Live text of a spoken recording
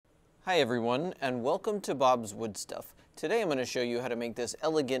Hi everyone, and welcome to Bob's Wood Stuff. Today I'm going to show you how to make this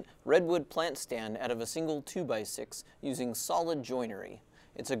elegant redwood plant stand out of a single 2x6 using solid joinery.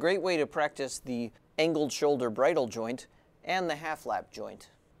 It's a great way to practice the angled shoulder bridle joint and the half lap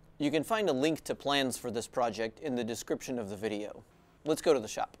joint. You can find a link to plans for this project in the description of the video. Let's go to the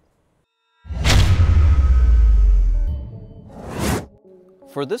shop.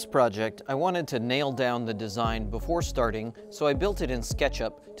 For this project, I wanted to nail down the design before starting, so I built it in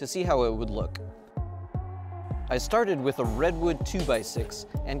SketchUp to see how it would look. I started with a redwood 2x6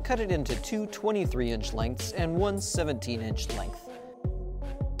 and cut it into two 23-inch lengths and one 17-inch length.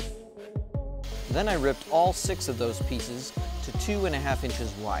 Then I ripped all 6 of those pieces to 2.5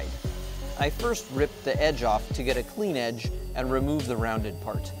 inches wide. I first ripped the edge off to get a clean edge and remove the rounded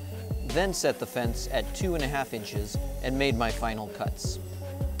part. Then set the fence at 2.5 inches and made my final cuts.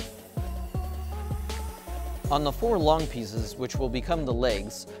 On the 4 long pieces, which will become the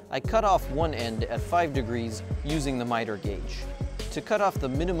legs, I cut off one end at 5 degrees using the miter gauge. To cut off the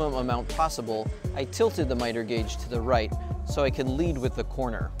minimum amount possible, I tilted the miter gauge to the right so I can lead with the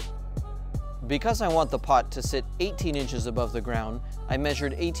corner. Because I want the pot to sit 18 inches above the ground, I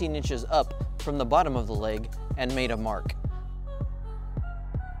measured 18 inches up from the bottom of the leg and made a mark.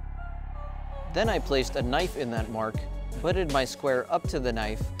 Then I placed a knife in that mark, butted my square up to the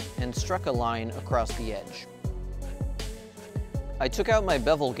knife, and struck a line across the edge. I took out my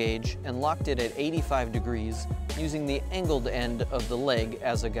bevel gauge and locked it at 85 degrees using the angled end of the leg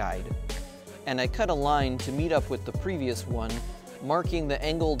as a guide. And I cut a line to meet up with the previous one, marking the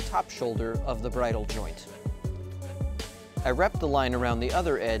angled top shoulder of the bridle joint. I wrapped the line around the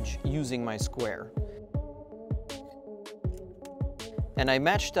other edge using my square. And I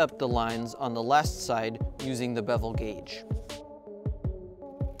matched up the lines on the last side using the bevel gauge.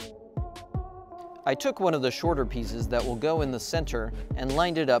 I took one of the shorter pieces that will go in the center and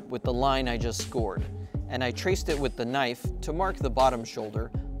lined it up with the line I just scored, and I traced it with the knife to mark the bottom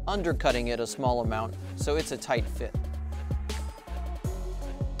shoulder, undercutting it a small amount so it's a tight fit.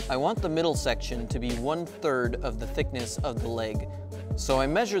 I want the middle section to be 1/3 of the thickness of the leg, so I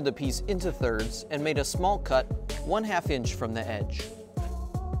measured the piece into thirds and made a small cut 1/2 inch from the edge.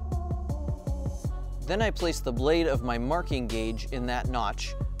 Then I placed the blade of my marking gauge in that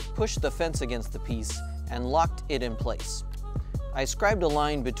notch, pushed the fence against the piece, and locked it in place. I scribed a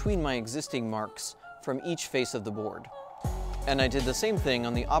line between my existing marks from each face of the board. And I did the same thing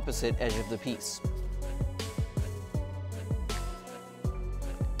on the opposite edge of the piece.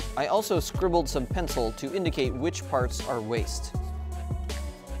 I also scribbled some pencil to indicate which parts are waste.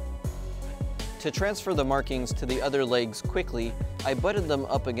 To transfer the markings to the other legs quickly, I butted them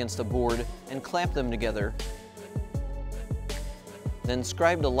up against a board and clamped them together, then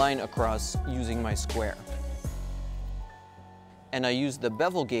scribed a line across using my square. And I used the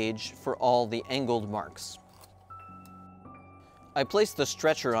bevel gauge for all the angled marks. I placed the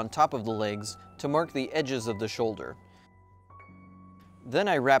stretcher on top of the legs to mark the edges of the shoulder. Then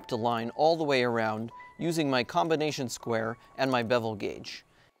I wrapped a line all the way around using my combination square and my bevel gauge.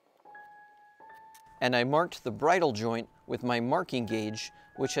 And I marked the bridle joint with my marking gauge,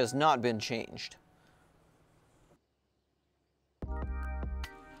 which has not been changed.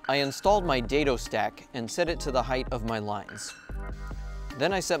 I installed my dado stack and set it to the height of my lines.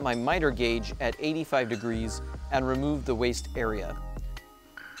 Then I set my miter gauge at 85 degrees and removed the waist area.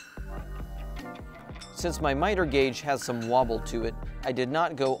 Since my miter gauge has some wobble to it, I did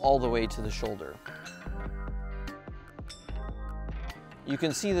not go all the way to the shoulder. You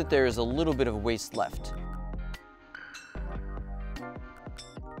can see that there is a little bit of waist left.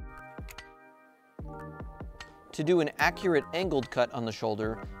 To do an accurate angled cut on the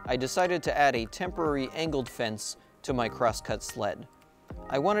shoulder, I decided to add a temporary angled fence to my crosscut sled.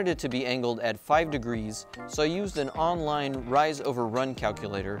 I wanted it to be angled at 5 degrees, so I used an online rise over run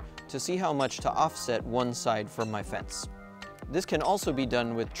calculator to see how much to offset one side from my fence. This can also be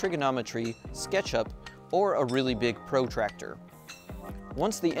done with trigonometry, SketchUp, or a really big protractor.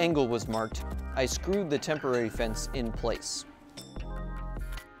 Once the angle was marked, I screwed the temporary fence in place.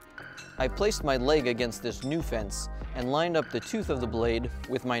 I placed my leg against this new fence and lined up the tooth of the blade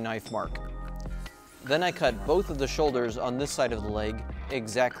with my knife mark. Then I cut both of the shoulders on this side of the leg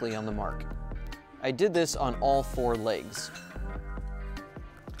exactly on the mark. I did this on all 4 legs.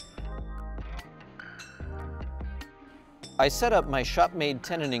 I set up my shop-made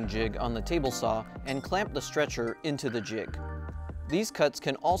tenoning jig on the table saw and clamped the stretcher into the jig. These cuts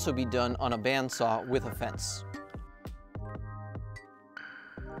can also be done on a bandsaw with a fence.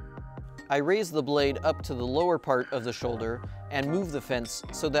 I raise the blade up to the lower part of the shoulder and move the fence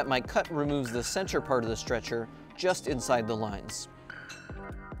so that my cut removes the center part of the stretcher just inside the lines.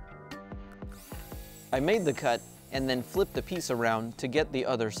 I made the cut and then flipped the piece around to get the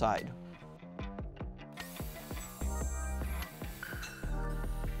other side.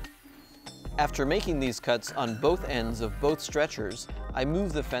 After making these cuts on both ends of both stretchers, I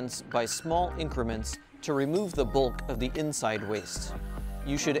moved the fence by small increments to remove the bulk of the inside waist.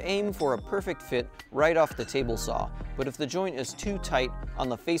 You should aim for a perfect fit right off the table saw, but if the joint is too tight on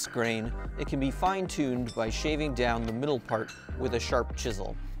the face grain, it can be fine-tuned by shaving down the middle part with a sharp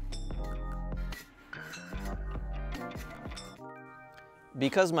chisel.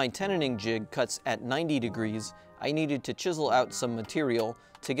 Because my tenoning jig cuts at 90 degrees, I needed to chisel out some material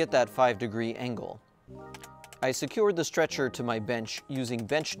to get that 5-degree angle. I secured the stretcher to my bench using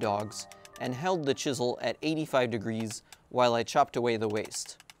bench dogs and held the chisel at 85 degrees while I chopped away the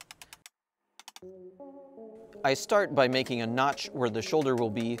waist. I start by making a notch where the shoulder will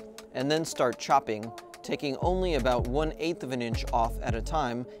be and then start chopping, taking only about 1/8 of an inch off at a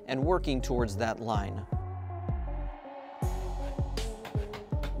time and working towards that line.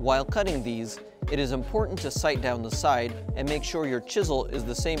 While cutting these, it is important to sight down the side and make sure your chisel is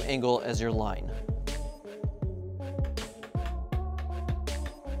the same angle as your line.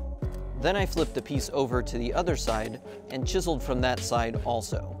 Then I flipped the piece over to the other side and chiseled from that side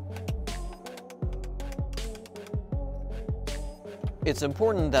also. It's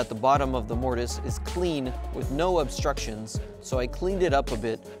important that the bottom of the mortise is clean with no obstructions, so I cleaned it up a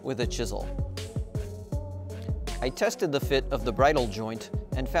bit with a chisel. I tested the fit of the bridle joint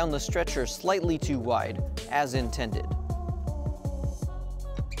and found the stretcher slightly too wide, as intended.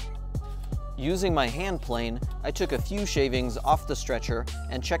 Using my hand plane, I took a few shavings off the stretcher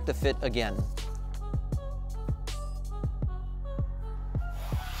and checked the fit again.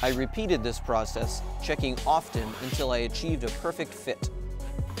 I repeated this process, checking often until I achieved a perfect fit.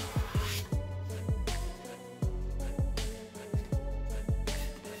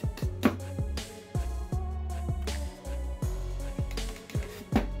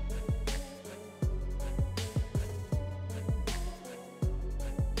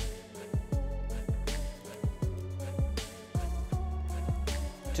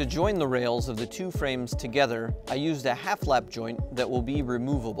 To join the rails of the two frames together, I used a half-lap joint that will be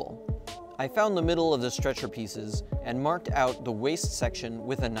removable. I found the middle of the stretcher pieces and marked out the waist section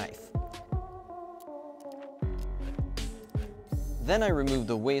with a knife. Then I removed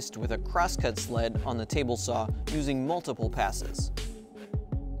the waist with a crosscut sled on the table saw using multiple passes.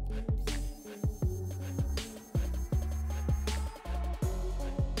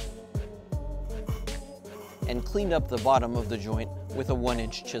 And cleaned up the bottom of the joint with a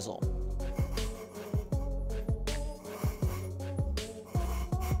 1-inch chisel.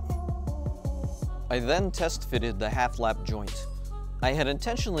 I then test fitted the half-lap joint. I had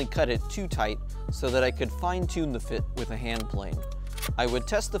intentionally cut it too tight so that I could fine-tune the fit with a hand plane. I would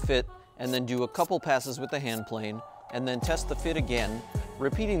test the fit and then do a couple passes with the hand plane and then test the fit again,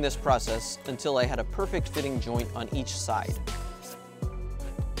 repeating this process until I had a perfect fitting joint on each side.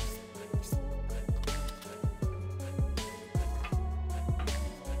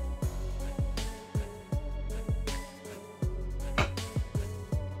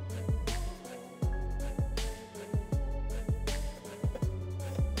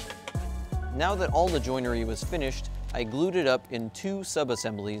 Now that all the joinery was finished, I glued it up in 2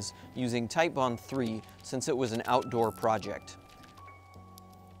 sub-assemblies using Titebond 3 since it was an outdoor project.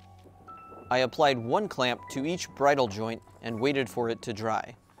 I applied 1 clamp to each bridle joint and waited for it to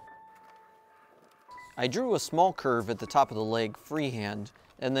dry. I drew a small curve at the top of the leg freehand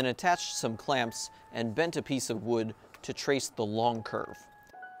and then attached some clamps and bent a piece of wood to trace the long curve.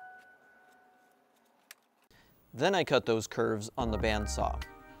 Then I cut those curves on the bandsaw.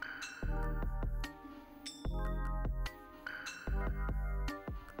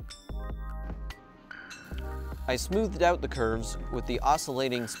 I smoothed out the curves with the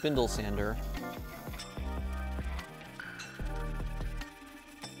oscillating spindle sander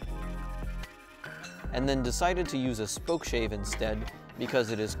and then decided to use a spoke shave instead because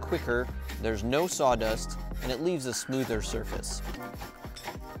it is quicker, there's no sawdust, and it leaves a smoother surface.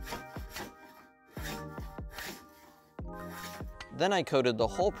 Then I coated the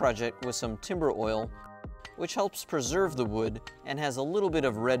whole project with some timber oil, which helps preserve the wood and has a little bit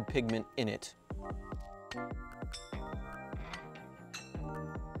of red pigment in it.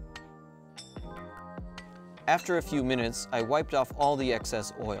 After a few minutes, I wiped off all the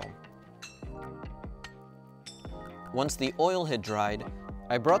excess oil. Once the oil had dried,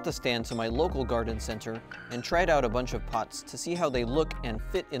 I brought the stand to my local garden center and tried out a bunch of pots to see how they look and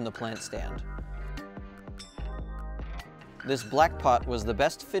fit in the plant stand. This black pot was the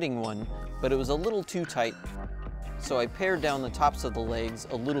best fitting one, but it was a little too tight, so I pared down the tops of the legs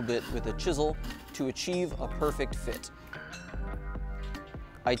a little bit with a chisel to achieve a perfect fit.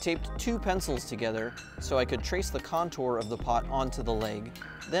 I taped 2 pencils together so I could trace the contour of the pot onto the leg.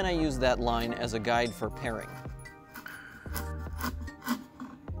 Then I used that line as a guide for pairing.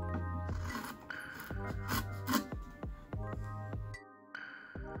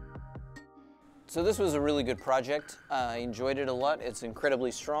 So this was a really good project. I enjoyed it a lot. It's incredibly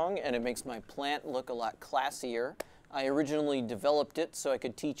strong and it makes my plant look a lot classier. I originally developed it so I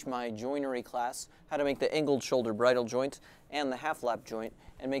could teach my joinery class how to make the angled shoulder bridle joint and the half lap joint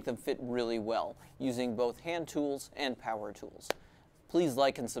and make them fit really well using both hand tools and power tools. Please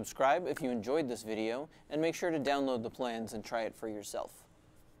like and subscribe if you enjoyed this video and make sure to download the plans and try it for yourself.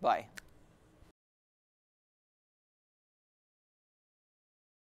 Bye.